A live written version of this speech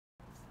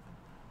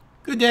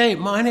Good day,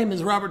 my name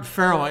is Robert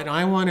Farrell and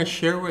I want to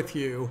share with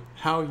you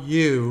how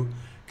you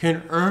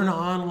can earn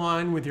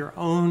online with your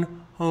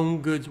own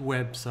home goods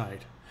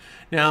website.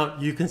 Now,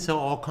 you can sell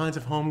all kinds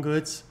of home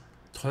goods,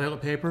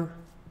 toilet paper,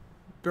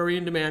 very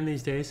in demand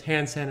these days,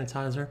 hand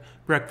sanitizer,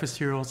 breakfast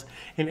cereals,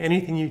 and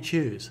anything you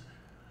choose.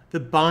 The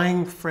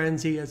buying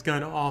frenzy has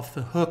gone off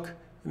the hook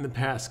in the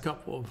past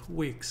couple of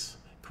weeks.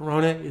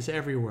 Corona is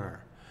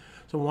everywhere.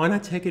 So why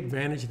not take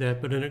advantage of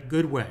that, but in a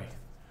good way?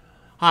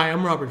 Hi,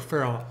 I'm Robert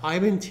Farrell.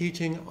 I've been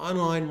teaching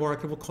online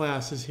marketable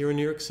classes here in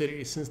New York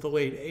City since the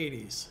late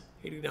 80s,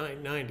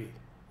 89, 90.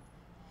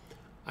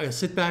 I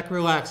sit back,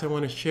 relax. I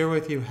want to share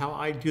with you how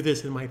I do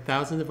this and my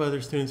thousands of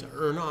other students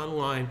earn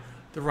online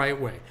the right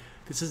way.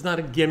 This is not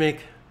a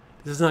gimmick.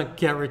 This is not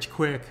get rich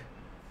quick.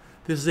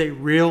 This is a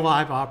real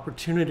live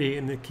opportunity,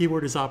 and the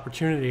keyword is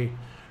opportunity,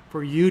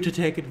 for you to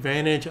take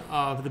advantage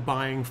of the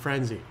buying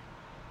frenzy.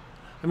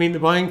 I mean, the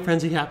buying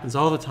frenzy happens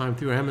all the time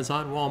through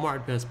Amazon,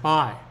 Walmart, Best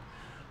Buy.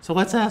 So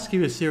let's ask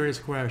you a serious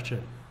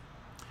question.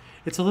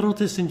 It's a little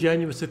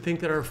disingenuous to think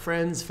that our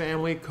friends,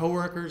 family,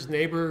 coworkers,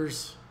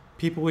 neighbors,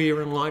 people we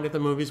are in line at the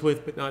movies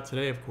with, but not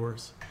today, of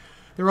course,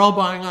 they're all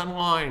buying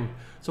online.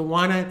 So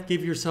why not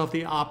give yourself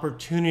the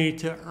opportunity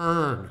to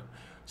earn?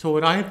 So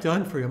what I have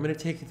done for you, I'm going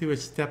to take you through a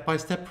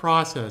step-by-step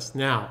process.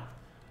 Now,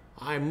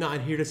 I'm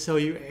not here to sell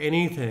you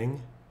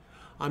anything.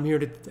 I'm here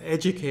to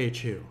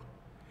educate you.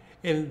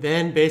 And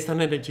then based on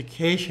that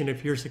education,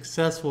 if you're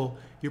successful,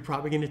 you're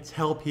probably going to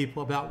tell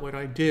people about what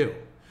I do.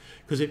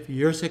 Because if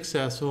you're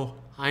successful,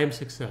 I am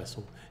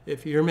successful.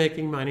 If you're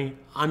making money,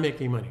 I'm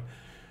making money.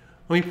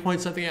 Let me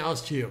point something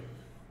else to you,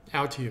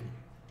 out to you.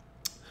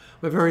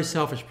 I'm a very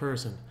selfish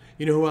person.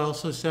 You know who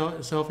else is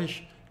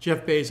selfish?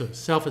 Jeff Bezos,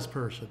 selfish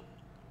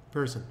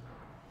person.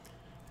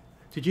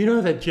 Did you know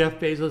that Jeff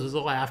Bezos was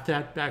laughed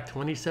at back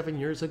 27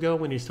 years ago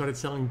when he started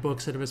selling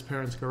books out of his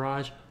parents'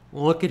 garage?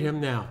 Look at him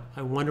now.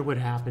 I wonder what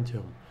happened to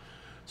him.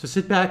 So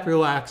sit back,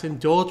 relax,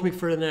 indulge me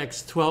for the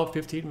next 12,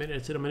 15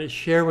 minutes, and I'm going to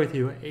share with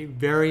you a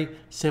very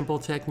simple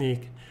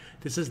technique.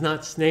 This is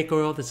not snake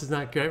oil. This is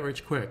not get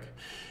rich quick.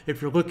 If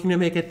you're looking to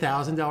make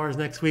 $1,000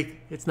 next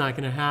week, it's not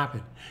going to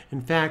happen. In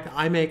fact,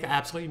 I make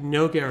absolutely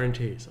no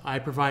guarantees. I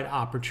provide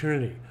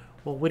opportunity.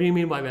 Well, what do you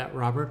mean by that,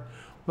 Robert?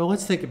 Well,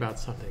 let's think about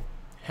something.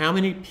 How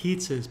many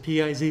pizzas,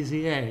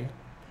 P-I-Z-Z-A,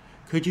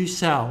 could you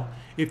sell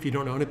if you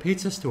don't own a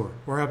pizza store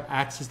or have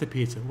access to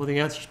pizza? Well, the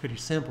answer is pretty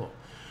simple.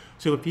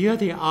 So if you have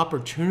the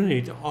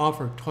opportunity to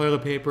offer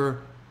toilet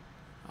paper,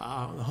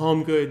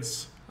 home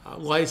goods,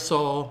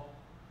 Lysol,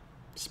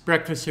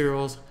 breakfast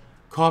cereals,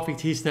 coffee,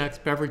 tea, snacks,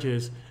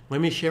 beverages, let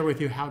me share with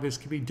you how this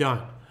can be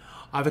done.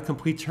 I have a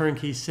complete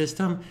turnkey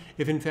system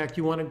if in fact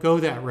you want to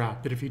go that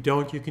route. But if you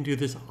don't, you can do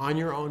this on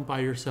your own by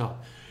yourself.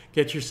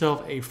 Get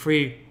yourself a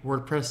free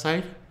WordPress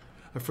site,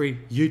 a free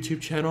YouTube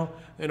channel,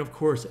 and of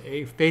course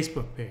a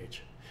Facebook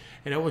page.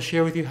 And I will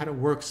share with you how to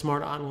work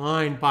smart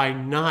online by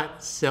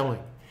not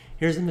selling.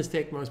 Here's a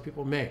mistake most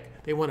people make.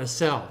 They want to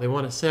sell. They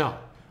want to sell.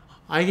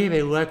 I gave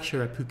a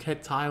lecture at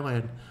Phuket,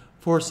 Thailand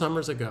 4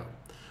 summers ago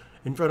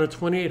in front of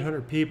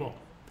 2,800 people.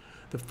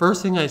 The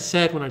first thing I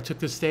said when I took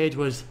the stage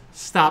was,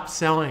 stop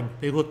selling.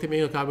 They looked at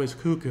me like I was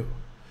cuckoo.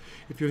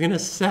 If you're going to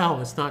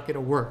sell, it's not going to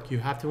work. You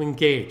have to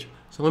engage.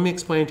 So let me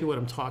explain to you what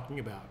I'm talking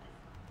about.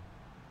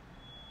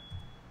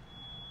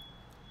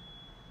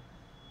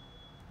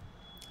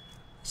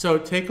 So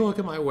take a look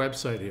at my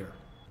website here.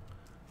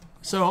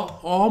 So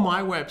all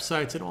my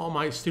websites and all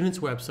my students'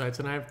 websites,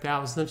 and I have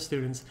thousands of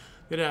students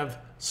that have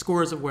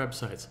scores of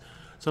websites.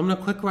 So I'm going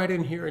to click right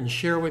in here and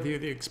share with you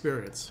the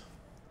experience.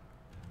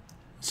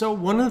 So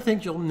one of the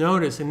things you'll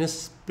notice, and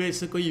this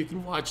basically you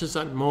can watch this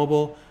on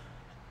mobile,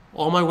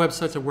 all my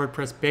websites are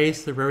WordPress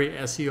based, they're very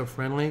SEO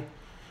friendly.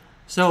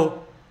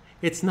 So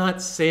it's not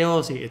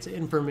salesy, it's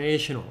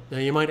informational. Now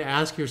you might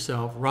ask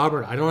yourself,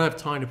 Robert, I don't have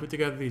time to put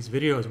together these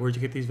videos. Where'd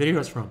you get these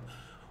videos from?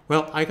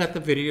 Well, I got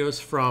the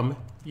videos from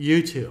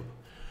YouTube.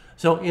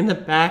 So in the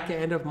back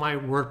end of my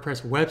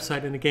WordPress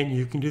website, and again,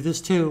 you can do this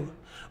too,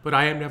 but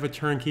I have a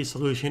turnkey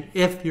solution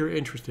if you're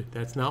interested.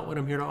 That's not what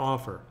I'm here to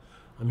offer.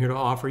 I'm here to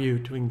offer you,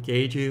 to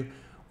engage you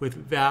with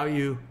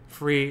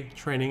value-free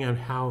training on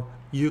how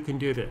you can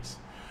do this.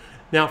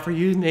 Now, for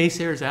you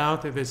naysayers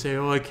out there that say,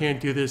 oh, I can't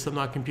do this, I'm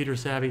not computer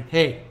savvy.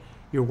 Hey,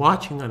 you're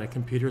watching on a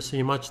computer, so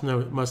you must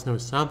know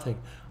something.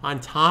 On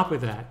top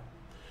of that,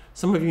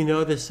 some of you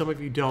know this, some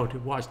of you don't,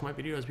 who've watched my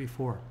videos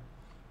before.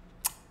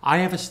 I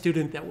have a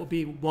student that will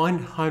be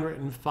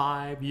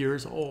 105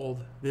 years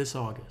old this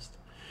August.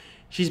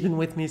 She's been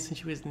with me since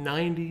she was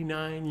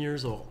 99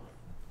 years old.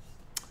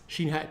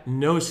 She had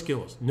no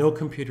skills, no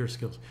computer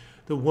skills.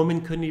 The woman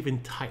couldn't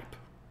even type.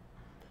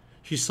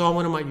 She saw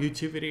one of my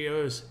YouTube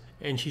videos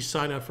and she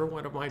signed up for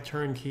one of my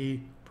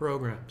turnkey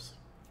programs.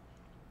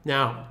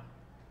 Now,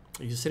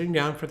 are you sitting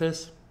down for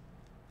this?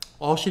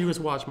 All she did was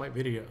watch my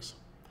videos.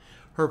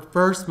 Her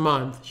first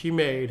month, she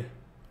made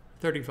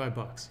 35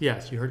 bucks.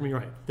 Yes, you heard me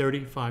right,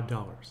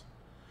 $35.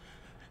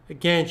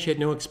 Again, she had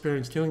no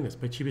experience doing this,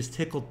 but she was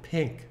tickled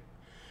pink.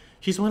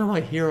 She's one of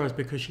my heroes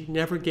because she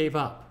never gave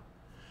up.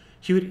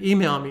 She would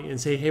email me and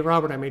say, hey,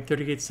 Robert, I made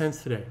 38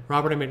 cents today.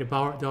 Robert, I made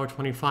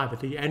 $1.25. At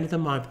the end of the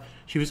month,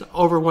 she was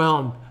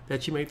overwhelmed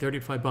that she made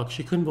 35 bucks.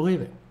 She couldn't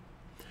believe it.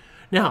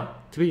 Now,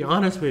 to be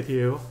honest with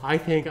you, I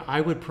think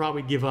I would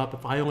probably give up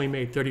if I only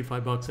made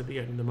 35 bucks at the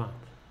end of the month.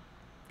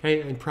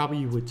 Okay, and probably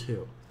you would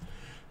too.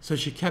 So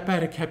she kept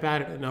at it, kept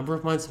at it. A number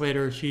of months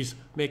later, she's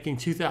making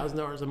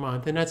 $2,000 a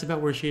month, and that's about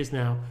where she is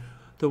now.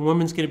 The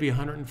woman's going to be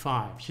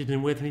 105. She's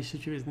been with me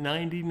since she was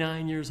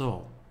 99 years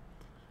old.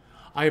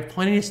 I have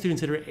plenty of students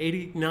that are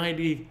 80,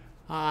 90.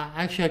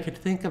 Actually, I could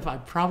think of, I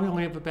probably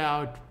only have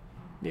about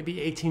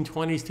maybe 18,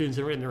 20 students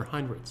that are in their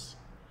hundreds.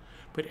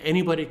 But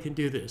anybody can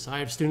do this. I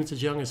have students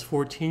as young as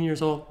 14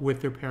 years old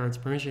with their parents'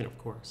 permission, of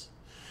course.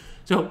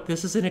 So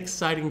this is an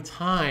exciting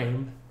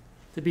time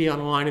to be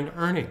online and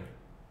earning.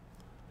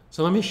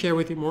 So let me share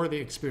with you more of the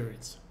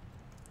experience.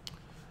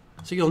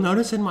 So you'll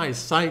notice in my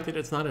site that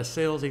it's not a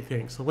salesy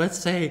thing. So let's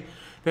say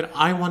that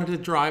I wanted to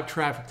drive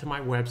traffic to my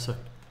website.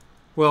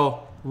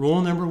 Well,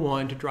 rule number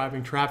one to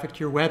driving traffic to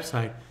your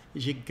website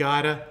is you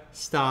gotta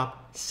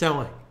stop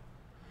selling.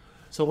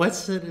 So let's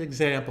set an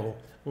example.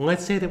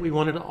 Let's say that we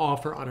wanted to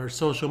offer on our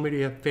social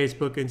media,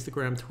 Facebook,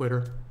 Instagram,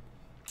 Twitter.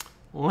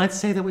 Let's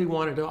say that we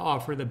wanted to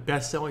offer the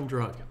best-selling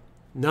drug.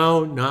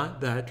 No,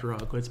 not that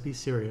drug. Let's be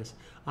serious.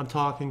 I'm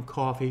talking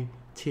coffee,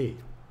 tea.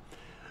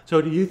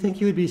 So do you think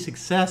you would be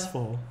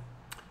successful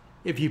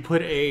if you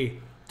put a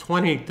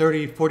 20,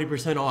 30,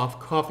 40% off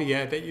coffee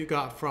ad that you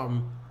got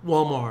from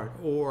Walmart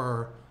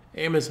or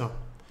Amazon?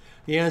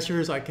 The answer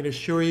is I can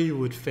assure you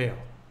would fail.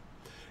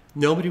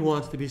 Nobody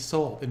wants to be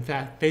sold. In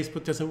fact,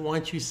 Facebook doesn't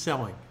want you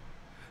selling.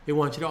 They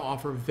want you to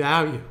offer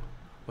value.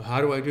 Well,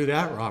 how do I do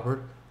that,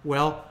 Robert?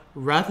 Well,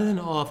 rather than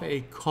offer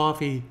a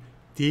coffee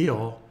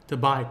deal to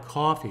buy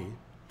coffee,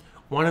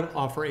 why not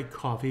offer a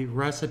coffee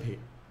recipe?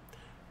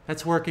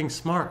 That's working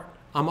smart.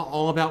 I'm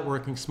all about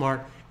working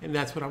smart, and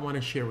that's what I want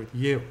to share with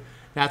you.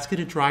 That's going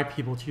to drive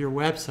people to your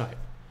website.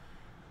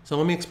 So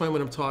let me explain what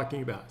I'm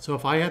talking about. So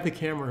if I have the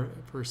camera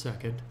for a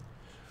second,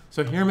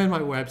 so here I'm in my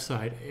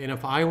website, and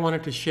if I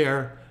wanted to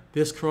share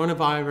this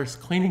coronavirus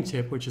cleaning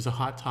tip, which is a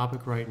hot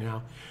topic right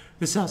now,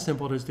 this is how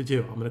simple it is to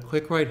do. I'm going to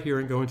click right here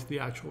and go into the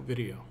actual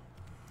video.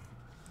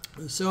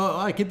 So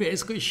I could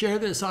basically share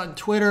this on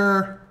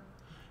Twitter,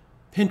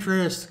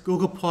 Pinterest,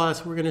 Google+.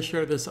 We're going to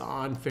share this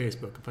on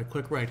Facebook. If I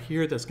click right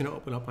here, that's going to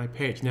open up my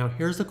page. Now,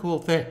 here's the cool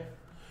thing.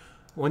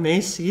 When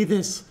they see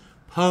this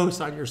post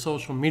on your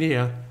social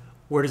media,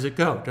 where does it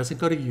go? It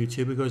doesn't go to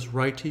YouTube. It goes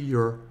right to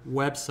your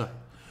website.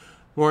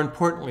 More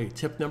importantly,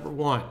 tip number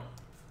one,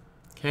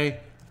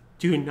 okay?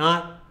 Do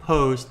not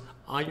post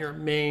on your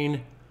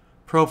main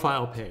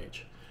profile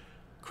page.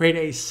 Create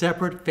a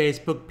separate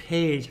Facebook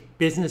page,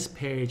 business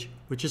page,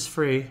 which is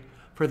free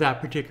for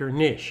that particular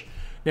niche.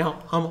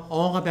 Now, I'm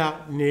all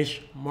about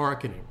niche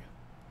marketing.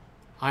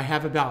 I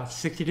have about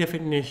 60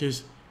 different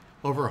niches,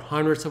 over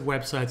hundreds of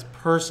websites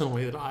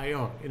personally that I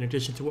own, in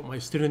addition to what my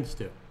students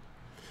do.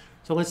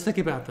 So let's think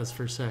about this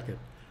for a second.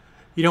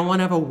 You don't want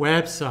to have a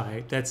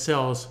website that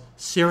sells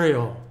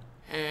cereal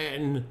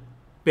and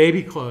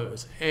baby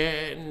clothes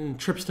and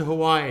trips to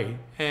Hawaii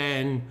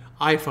and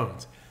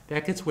iPhones.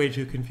 That gets way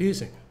too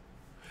confusing.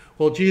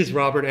 Well, geez,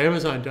 Robert,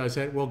 Amazon does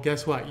that. Well,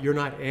 guess what? You're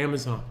not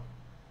Amazon,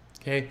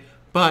 okay?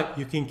 But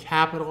you can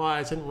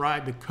capitalize and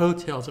ride the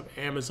coattails of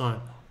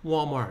Amazon,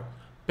 Walmart,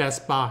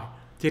 Best Buy,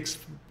 Dick's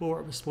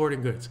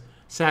Sporting Goods,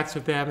 Saks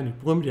Fifth Avenue,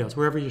 Bloomingdale's,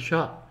 wherever you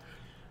shop,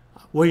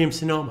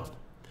 Williams-Sonoma.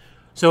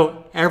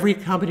 So every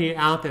company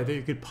out there that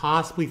you could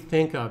possibly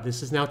think of,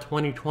 this is now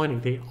 2020,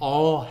 they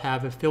all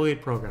have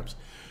affiliate programs.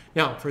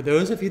 Now, for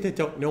those of you that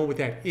don't know what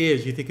that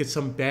is, you think it's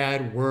some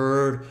bad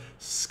word,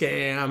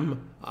 scam,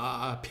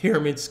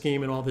 pyramid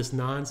scheme, and all this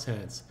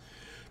nonsense.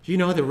 Do you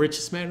know the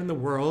richest man in the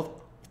world,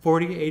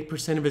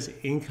 48% of his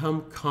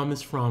income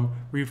comes from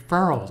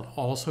referrals,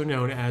 also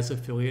known as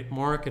affiliate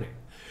marketing.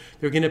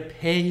 They're going to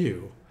pay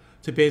you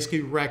to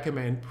basically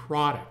recommend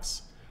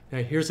products.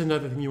 Now, here's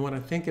another thing you want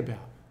to think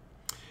about.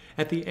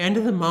 At the end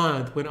of the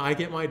month, when I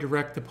get my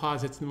direct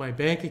deposits in my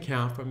bank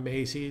account from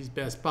Macy's,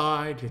 Best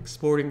Buy, Dick's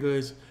Sporting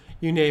Goods,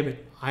 you name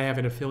it, I have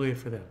an affiliate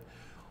for them.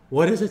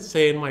 What does it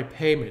say in my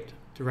payment,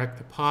 direct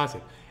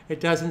deposit?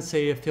 It doesn't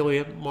say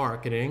affiliate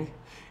marketing.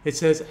 It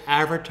says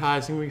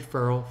advertising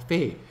referral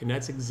fee, and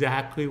that's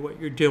exactly what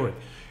you're doing.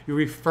 You're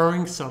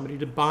referring somebody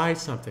to buy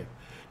something.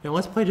 Now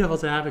let's play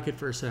devil's advocate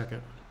for a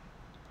second.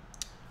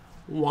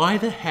 Why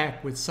the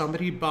heck would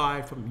somebody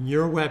buy from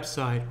your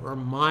website or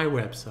my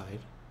website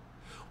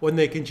when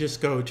they can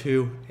just go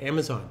to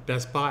Amazon,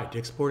 Best Buy,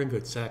 Dick's Sporting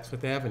Goods, Saks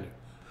Fifth Avenue?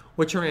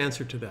 What's your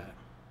answer to that?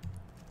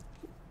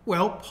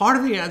 Well, part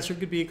of the answer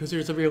could be because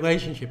there's a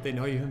relationship. They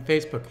know you from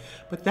Facebook,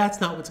 but that's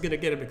not what's going to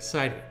get them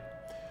excited.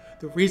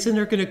 The reason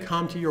they're going to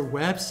come to your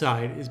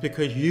website is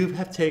because you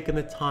have taken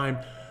the time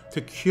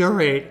to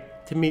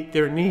curate to meet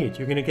their needs.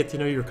 You're going to get to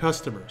know your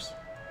customers.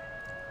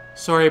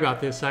 Sorry about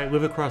this. I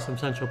live across from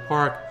Central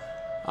Park,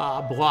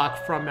 a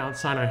block from Mount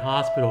Sinai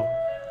Hospital.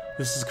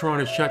 This is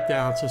Corona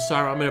shutdown, so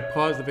sorry, I'm going to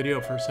pause the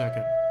video for a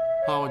second.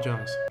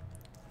 Apologize.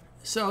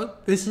 So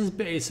this is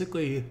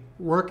basically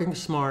Working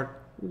Smart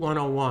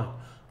 101.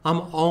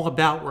 I'm all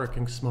about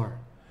working smart.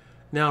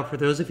 Now, for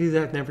those of you that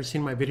have never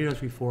seen my videos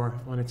before,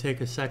 I want to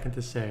take a second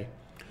to say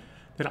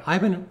that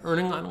I've been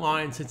earning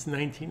online since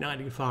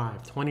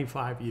 1995,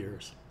 25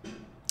 years.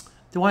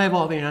 Do I have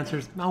all the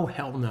answers? Oh,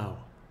 hell no.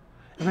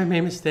 Have I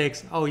made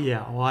mistakes? Oh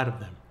yeah, a lot of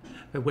them.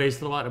 I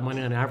wasted a lot of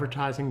money on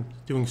advertising,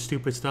 doing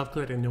stupid stuff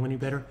because I didn't know any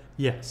better?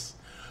 Yes.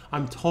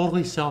 I'm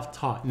totally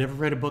self-taught. Never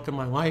read a book in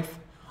my life.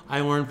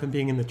 I learned from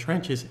being in the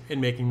trenches and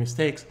making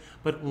mistakes,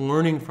 but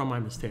learning from my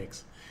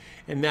mistakes.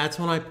 And that's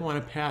what I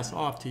want to pass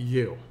off to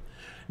you.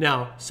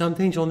 Now, some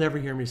things you'll never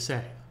hear me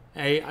say.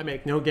 A, I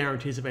make no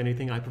guarantees of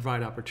anything. I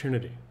provide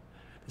opportunity.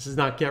 This is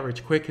not get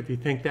rich quick. If you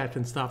think that,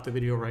 then stop the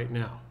video right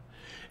now.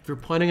 If you're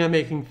planning on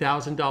making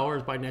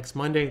 $1,000 by next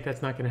Monday,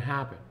 that's not going to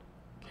happen.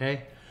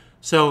 Okay?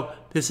 So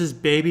this is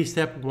baby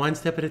step, one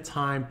step at a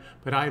time,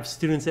 but I have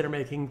students that are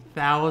making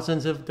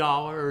thousands of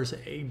dollars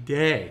a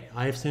day.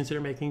 I have students that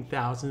are making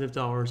thousands of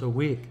dollars a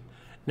week.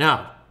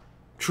 Now,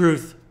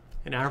 truth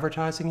in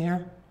advertising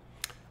here,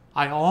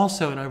 I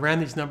also, and I ran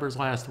these numbers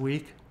last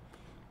week,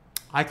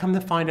 I come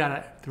to find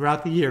out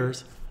throughout the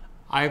years,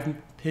 I've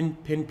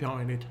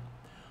pinpointed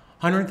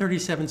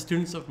 137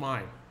 students of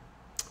mine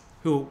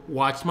who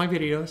watched my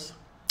videos,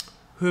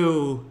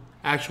 who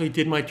actually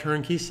did my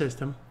turnkey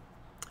system,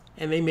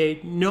 and they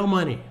made no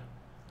money.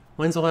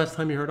 When's the last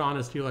time you heard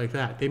honesty like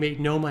that? They made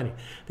no money.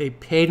 They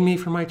paid me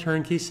for my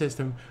turnkey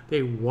system.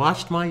 They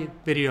watched my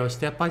video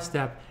step by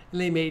step,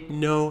 and they made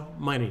no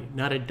money.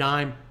 Not a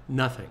dime,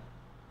 nothing.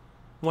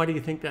 Why do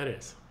you think that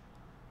is?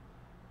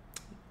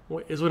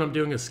 Is what I'm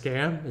doing a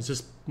scam? Is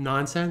this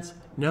nonsense?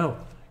 No.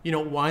 You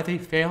know why they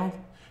failed?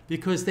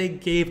 Because they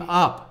gave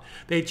up.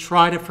 They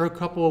tried it for a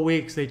couple of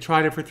weeks. They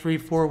tried it for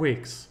 3-4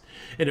 weeks.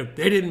 And if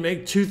they didn't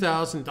make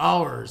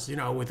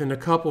 $2,000, within a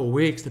couple of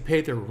weeks to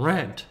pay their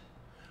rent,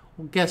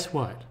 well, guess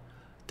what?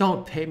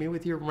 Don't pay me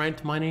with your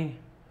rent money.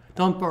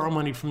 Don't borrow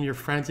money from your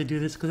friends to do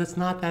this because it's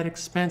not that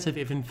expensive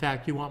if, in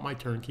fact, you want my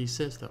turnkey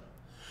system.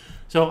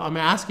 So I'm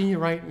asking you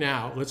right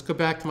now, let's go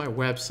back to my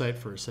website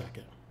for a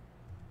second.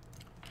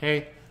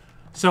 Okay?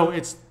 So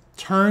it's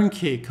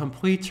turnkey,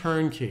 complete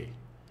turnkey.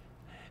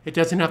 It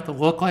doesn't have to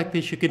look like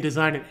this. You can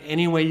design it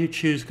any way you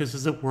choose because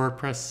it's a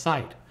WordPress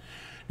site.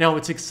 Now,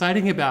 what's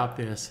exciting about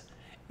this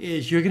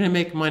is you're going to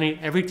make money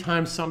every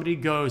time somebody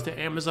goes to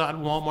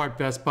Amazon, Walmart,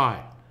 Best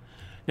Buy.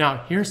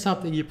 Now, here's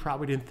something you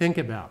probably didn't think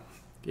about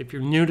if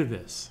you're new to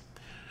this.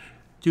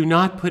 Do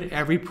not put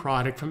every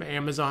product from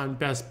Amazon,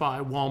 Best Buy,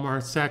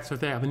 Walmart, Saks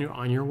Fifth Avenue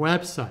on your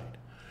website.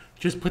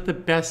 Just put the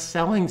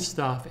best-selling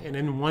stuff, and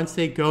then once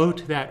they go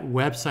to that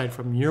website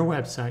from your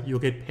website, you'll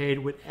get paid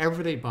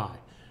whatever they buy.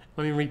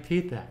 Let me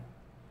repeat that.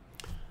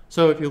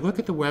 So if you look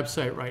at the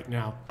website right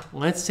now,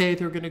 let's say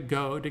they're going to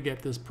go to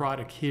get this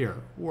product here,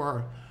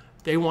 or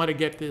they want to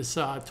get this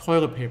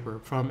toilet paper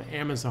from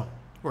Amazon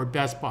or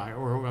Best Buy,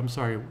 or I'm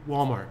sorry,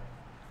 Walmart.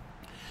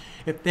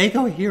 If they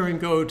go here and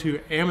go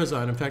to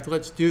Amazon, in fact,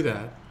 let's do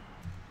that.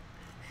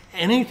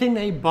 Anything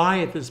they buy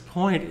at this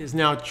point is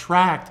now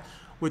tracked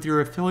with your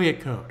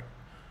affiliate code.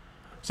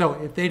 So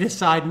if they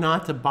decide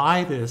not to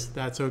buy this,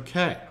 that's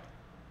okay.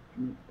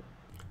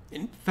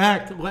 In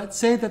fact, let's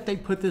say that they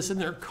put this in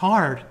their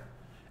cart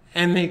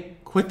and they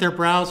quit their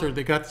browser,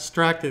 they got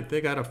distracted, they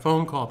got a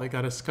phone call, they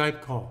got a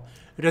Skype call.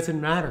 It doesn't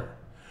matter.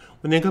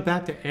 When they go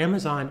back to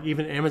Amazon,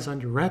 even Amazon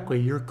directly,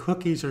 your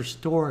cookies are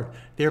stored.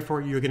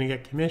 Therefore, you're going to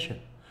get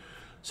commission.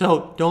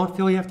 So don't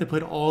feel you have to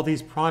put all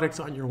these products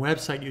on your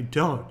website. You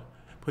don't.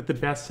 Put the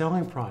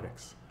best-selling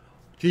products.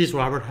 Geez,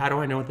 Robert, how do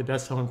I know what the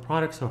best-selling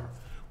products are?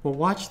 Well,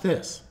 watch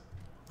this.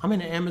 I'm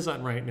in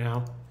Amazon right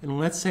now, and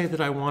let's say that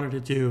I wanted to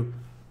do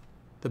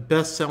the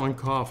best-selling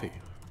coffee.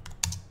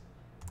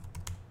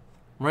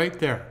 Right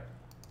there.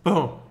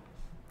 Boom.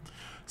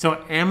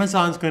 So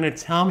Amazon's going to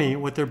tell me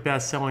what their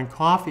best-selling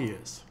coffee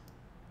is.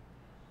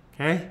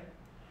 Okay?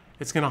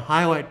 It's going to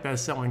highlight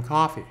best-selling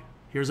coffee.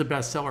 Here's a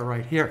bestseller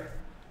right here.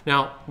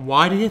 Now,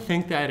 why do you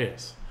think that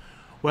is?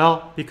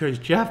 Well, because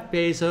Jeff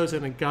Bezos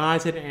and the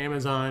guys at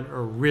Amazon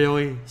are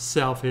really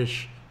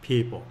selfish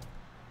people.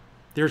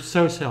 They're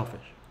so selfish.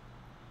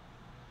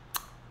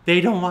 They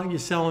don't want you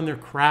selling their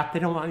crap. They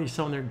don't want you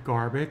selling their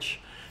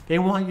garbage. They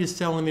want you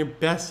selling their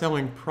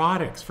best-selling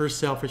products for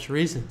selfish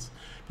reasons.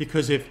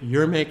 Because if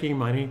you're making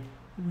money,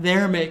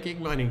 they're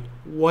making money.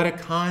 What a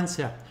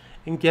concept.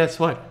 And guess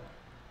what?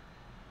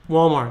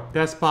 Walmart,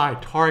 Best Buy,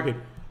 Target,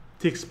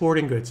 Dick's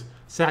Sporting Goods,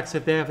 Saks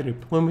Fifth Avenue,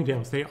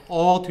 Bloomingdale's, they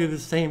all do the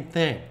same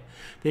thing.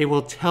 They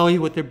will tell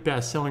you what their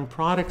best-selling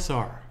products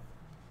are.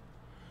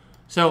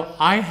 So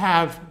I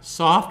have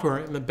software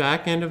in the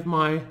back end of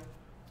my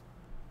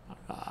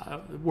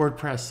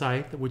WordPress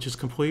site, which is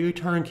completely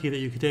turnkey, that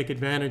you can take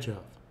advantage of.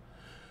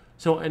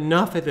 So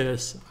enough of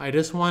this. I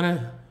just want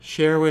to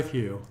share with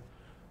you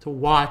to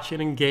watch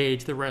and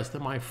engage the rest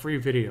of my free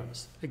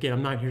videos. Again,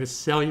 I'm not here to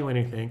sell you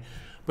anything,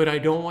 but I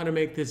don't want to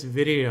make this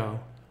video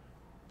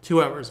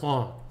 2 hours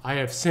long. I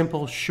have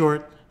simple,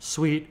 short,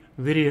 sweet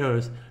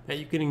videos that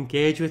you can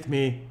engage with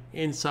me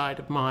inside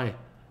of my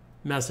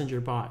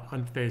messenger bot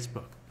on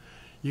Facebook.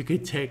 You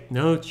could take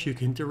notes, you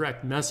can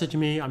direct message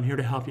me. I'm here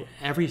to help you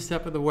every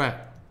step of the way.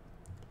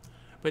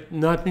 But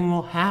nothing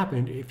will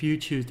happen if you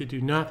choose to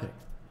do nothing.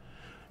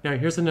 Now,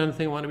 here's another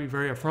thing I want to be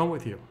very upfront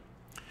with you.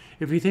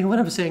 If you think what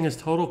I'm saying is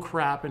total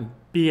crap and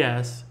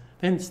BS,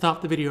 then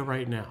stop the video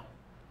right now.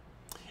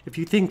 If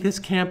you think this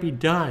can't be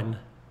done,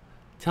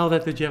 tell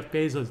that to Jeff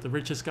Bezos, the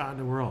richest guy in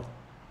the world.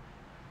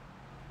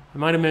 I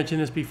might have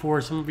mentioned this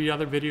before, some of the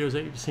other videos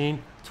that you've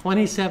seen.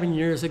 27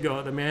 years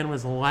ago, the man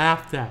was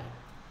laughed at.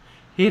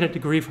 He had a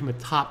degree from a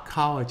top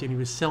college, and he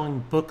was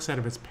selling books out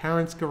of his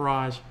parents'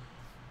 garage.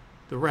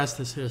 The rest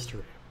is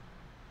history.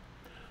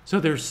 So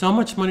there's so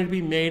much money to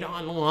be made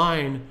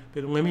online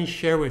that let me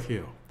share with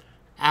you.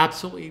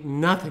 Absolutely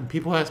nothing.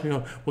 People ask me,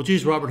 well,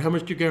 geez, Robert, how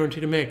much do you guarantee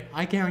to make?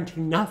 I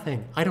guarantee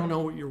nothing. I don't know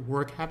what your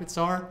work habits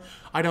are.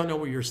 I don't know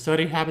what your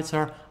study habits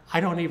are. I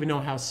don't even know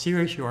how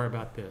serious you are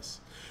about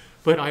this.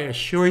 But I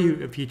assure you,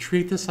 if you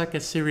treat this like a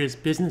serious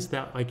business,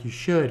 like you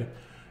should,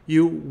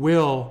 you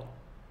will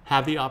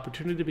have the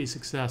opportunity to be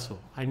successful.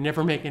 I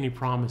never make any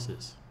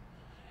promises.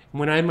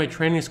 When I had my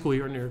training school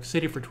here in New York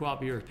City for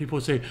 12 years, people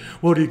would say,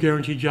 well, do you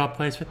guarantee job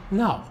placement?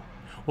 No.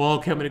 Well,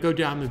 okay, I'm going to go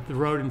down the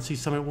road and see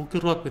somebody. Well,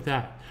 good luck with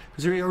that.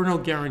 Because there are no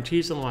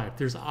guarantees in life.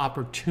 There's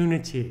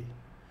opportunity.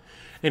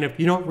 And if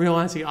you don't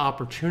realize the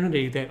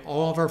opportunity that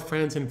all of our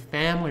friends and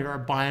family are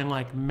buying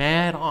like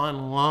mad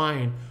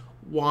online,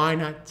 why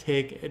not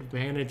take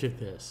advantage of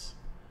this?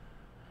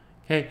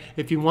 Okay,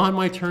 if you want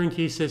my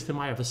turnkey system,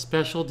 I have a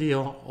special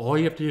deal. All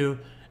you have to do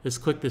is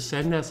click the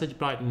send message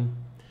button.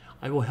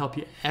 I will help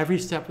you every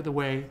step of the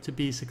way to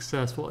be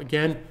successful.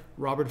 Again,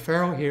 Robert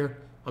Farrell here.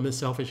 I'm a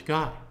selfish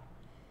guy.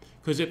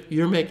 Because if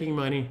you're making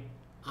money,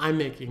 I'm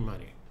making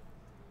money.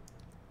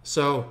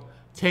 So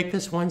take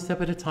this one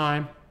step at a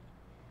time.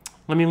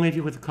 Let me leave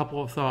you with a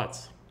couple of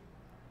thoughts.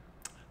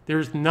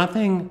 There's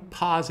nothing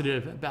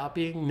positive about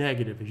being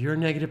negative. If you're a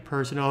negative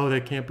person, oh,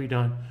 that can't be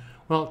done.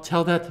 Well,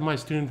 tell that to my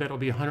student that'll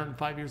be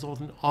 105 years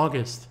old in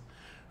August,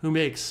 who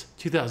makes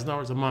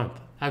 $2,000 a month.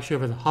 Actually,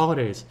 over the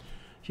holidays,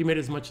 she made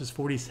as much as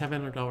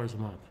 $4,700 a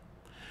month.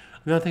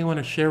 Another thing I want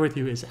to share with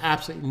you is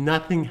absolutely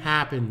nothing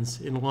happens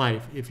in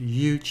life if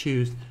you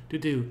choose to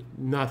do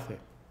nothing.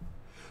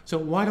 So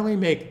why don't we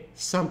make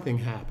something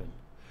happen?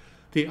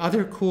 The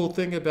other cool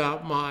thing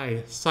about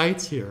my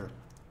sites here,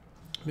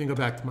 let me go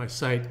back to my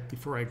site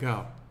before I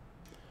go.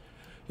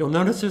 You'll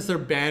notice there's their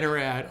banner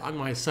ad on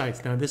my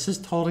sites. Now, this is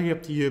totally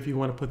up to you if you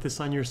want to put this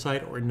on your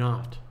site or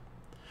not.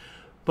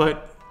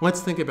 But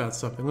let's think about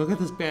something. Look at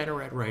this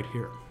banner ad right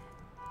here.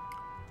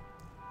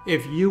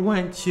 If you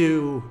went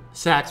to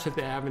Saks Fifth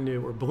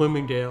Avenue or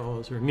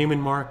Bloomingdale's or Neiman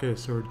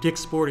Marcus or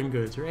Dick's Sporting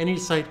Goods or any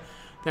site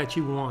that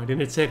you want,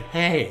 and it said,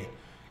 hey,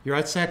 you're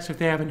at Saks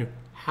Fifth Avenue,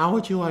 how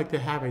would you like to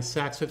have a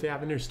Saks Fifth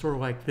Avenue store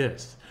like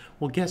this?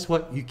 Well, guess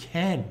what? You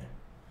can.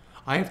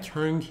 I have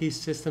turnkey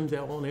systems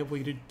that will enable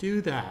you to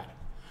do that.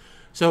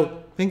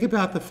 So think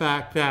about the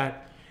fact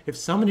that if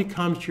somebody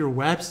comes to your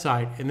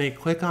website and they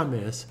click on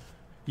this,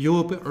 you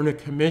will earn a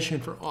commission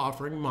for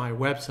offering my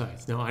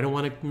websites. Now, I don't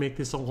want to make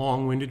this a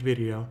long-winded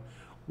video.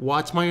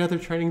 Watch my other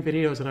training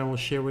videos and I will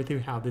share with you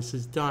how this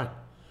is done.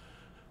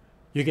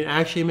 You can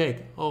actually make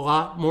a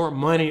lot more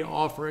money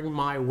offering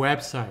my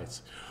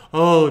websites.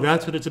 Oh,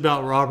 that's what it's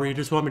about, Robert. You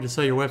just want me to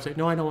sell your website.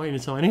 No, I don't want you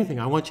to sell anything.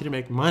 I want you to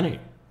make money.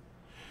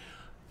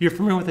 You're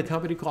familiar with a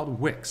company called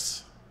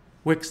Wix,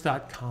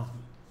 Wix.com.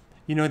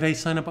 You know, they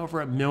sign up over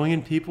 1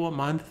 million people a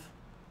month,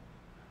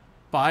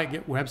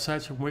 get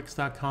websites from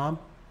Wix.com.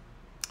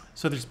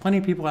 So there's plenty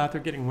of people out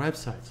there getting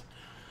websites.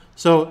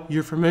 So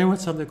you're familiar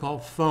with something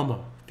called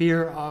FOMO,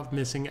 fear of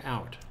missing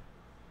out.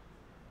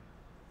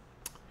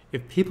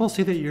 If people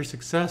see that you're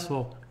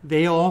successful,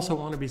 they also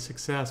want to be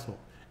successful.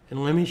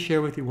 And let me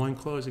share with you one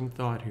closing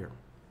thought here.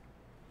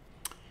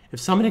 If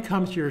somebody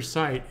comes to your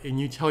site and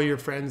you tell your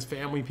friends,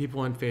 family,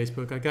 people on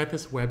Facebook, I got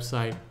this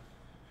website,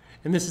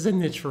 and this is a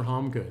niche for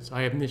home goods.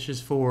 I have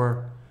niches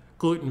for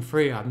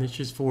gluten-free. I have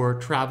niches for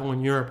travel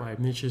in Europe. I have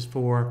niches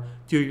for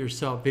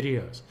do-it-yourself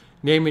videos.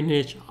 Name a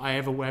niche, I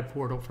have a web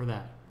portal for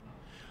that.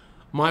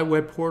 My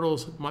web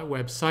portals, my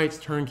websites,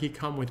 turnkey,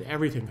 come with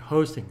everything: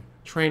 hosting,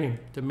 training,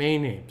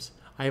 domain names.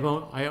 I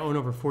own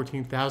over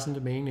 14,000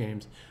 domain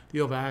names that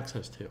you'll have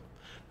access to.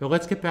 Now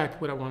let's get back to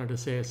what I wanted to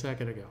say a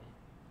second ago.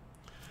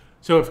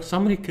 So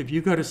if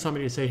you go to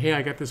somebody and say, hey,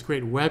 I got this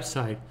great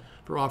website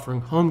for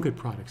offering home good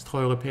products,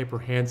 toilet paper,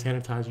 hand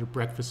sanitizer,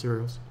 breakfast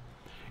cereals,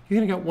 you're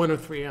going to get one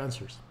of 3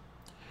 answers.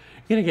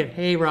 You're going to get,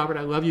 hey, Robert,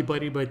 I love you,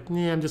 buddy, but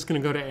I'm just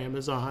going to go to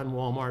Amazon,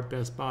 Walmart,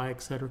 Best Buy,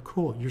 etc.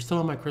 Cool. You're still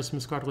on my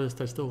Christmas card list.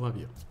 I still love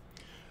you.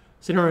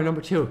 Scenario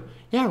number 2.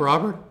 Yeah,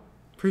 Robert,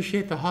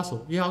 appreciate the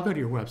hustle. Yeah, I'll go to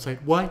your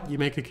website. What? You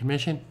make a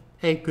commission?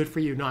 Hey, good for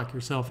you. Knock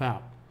yourself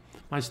out.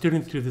 My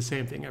students do the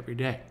same thing every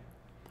day.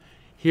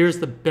 Here's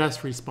the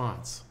best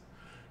response.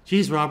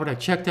 Geez, Robert, I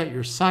checked out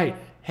your site.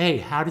 Hey,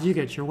 how did you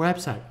get your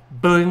website?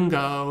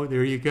 Bingo.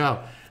 There you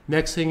go.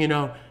 Next thing you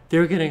know,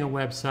 they're getting a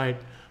website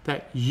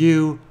that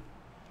you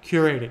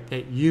curated,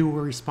 that you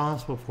were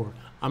responsible for.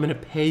 I'm going to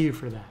pay you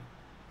for that.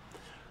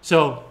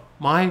 So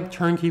my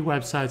turnkey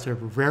websites are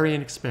very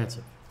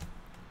inexpensive.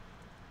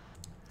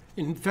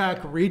 In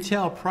fact,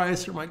 retail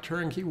price for my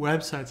turnkey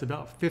websites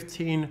about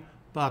 $15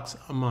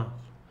 a month.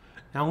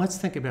 Now let's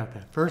think about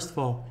that. First of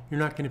all, you're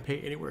not going to pay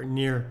anywhere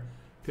near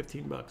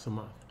 15 bucks a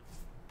month.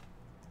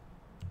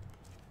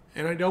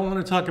 And I don't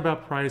want to talk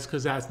about price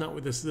because that's not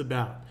what this is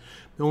about.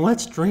 But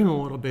let's dream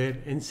a little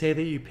bit and say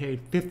that you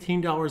paid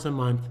 $15 a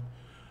month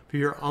for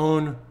your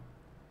own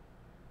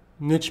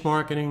niche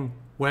marketing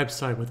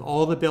website with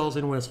all the bells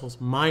and whistles,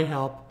 my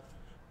help,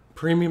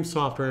 premium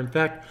software. In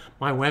fact,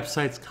 my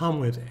websites come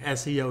with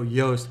SEO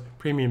Yoast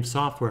premium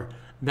software.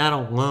 That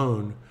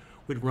alone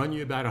would run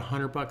you about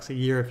 $100 a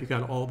year if you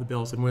got all the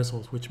bells and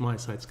whistles, which my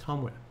sites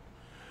come with.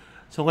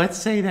 So let's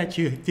say that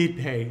you did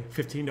pay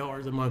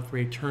 $15 a month for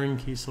a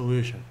turnkey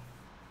solution.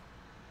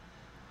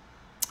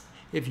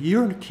 If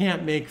you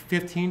can't make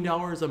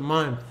 $15 a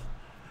month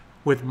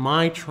with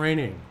my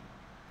training,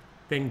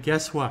 then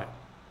guess what?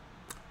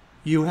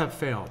 You have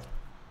failed.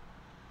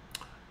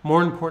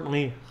 More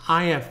importantly,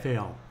 I have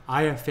failed.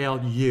 I have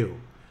failed you.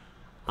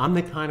 I'm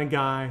the kind of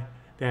guy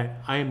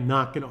that I am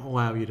not going to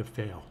allow you to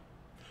fail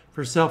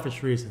for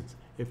selfish reasons.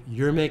 If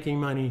you're making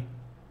money,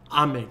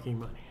 I'm making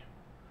money.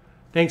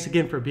 Thanks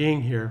again for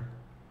being here.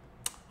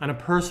 On a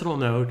personal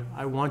note,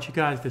 I want you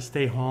guys to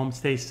stay home,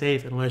 stay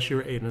safe unless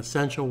you're an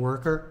essential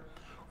worker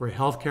or a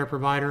healthcare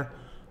provider.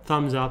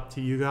 Thumbs up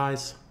to you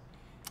guys.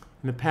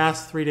 In the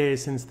past 3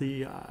 days since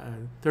the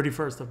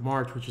 31st of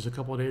March, which is a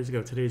couple of days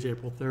ago, today's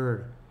April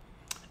 3rd,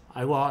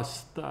 I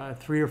lost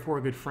 3 or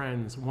 4 good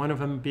friends, one of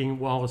them being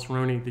Wallace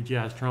Roney, the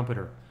jazz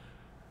trumpeter.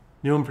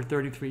 Knew him for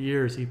 33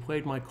 years. He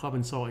played my club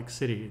in Salt Lake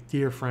City, a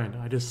dear friend.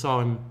 I just saw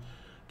him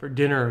for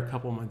dinner a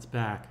couple months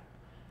back.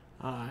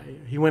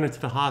 He went into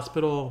the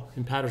hospital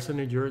in Paterson,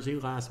 New Jersey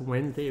last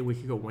Wednesday, a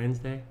week ago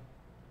Wednesday.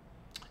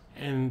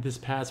 And this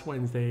past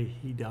Wednesday,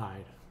 he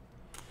died.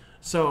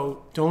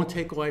 So don't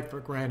take life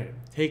for granted.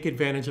 Take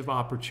advantage of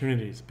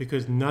opportunities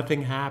because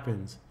nothing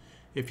happens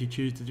if you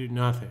choose to do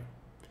nothing.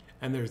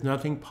 And there's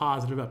nothing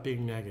positive about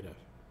being negative.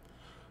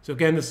 So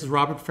again, this is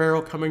Robert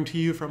Farrell coming to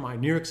you from my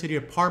New York City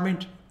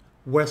apartment,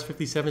 West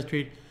 57th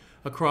Street,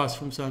 across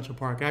from Central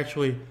Park.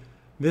 Actually,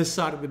 this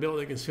side of the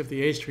building is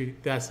 58th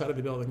Street, that side of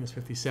the building is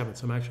 57th,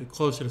 so I'm actually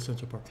closer to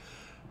Central Park.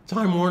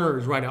 Time Warner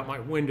is right out my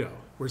window,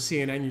 where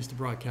CNN used to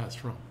broadcast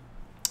from.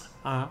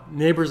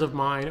 Neighbors of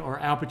mine are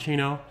Al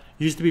Pacino,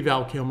 used to be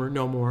Val Kilmer,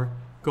 no more,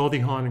 Goldie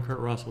Hawn and Kurt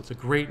Russell. It's a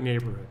great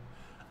neighborhood.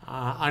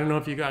 I don't know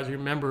if you guys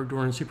remember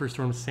during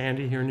Superstorm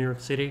Sandy here in New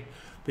York City,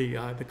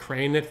 the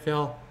crane that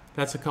fell,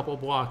 that's a couple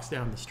blocks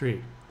down the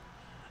street.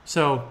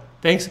 So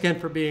thanks again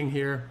for being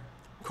here.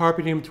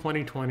 Carpe Diem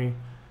 2020.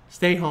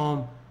 Stay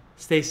home,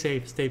 stay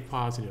safe, stay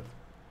positive.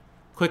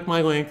 Click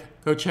my link,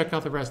 go check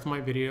out the rest of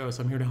my videos.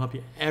 I'm here to help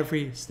you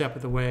every step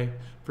of the way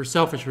for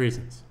selfish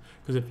reasons.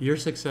 Because if you're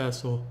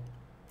successful,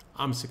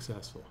 I'm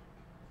successful.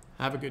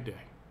 Have a good day.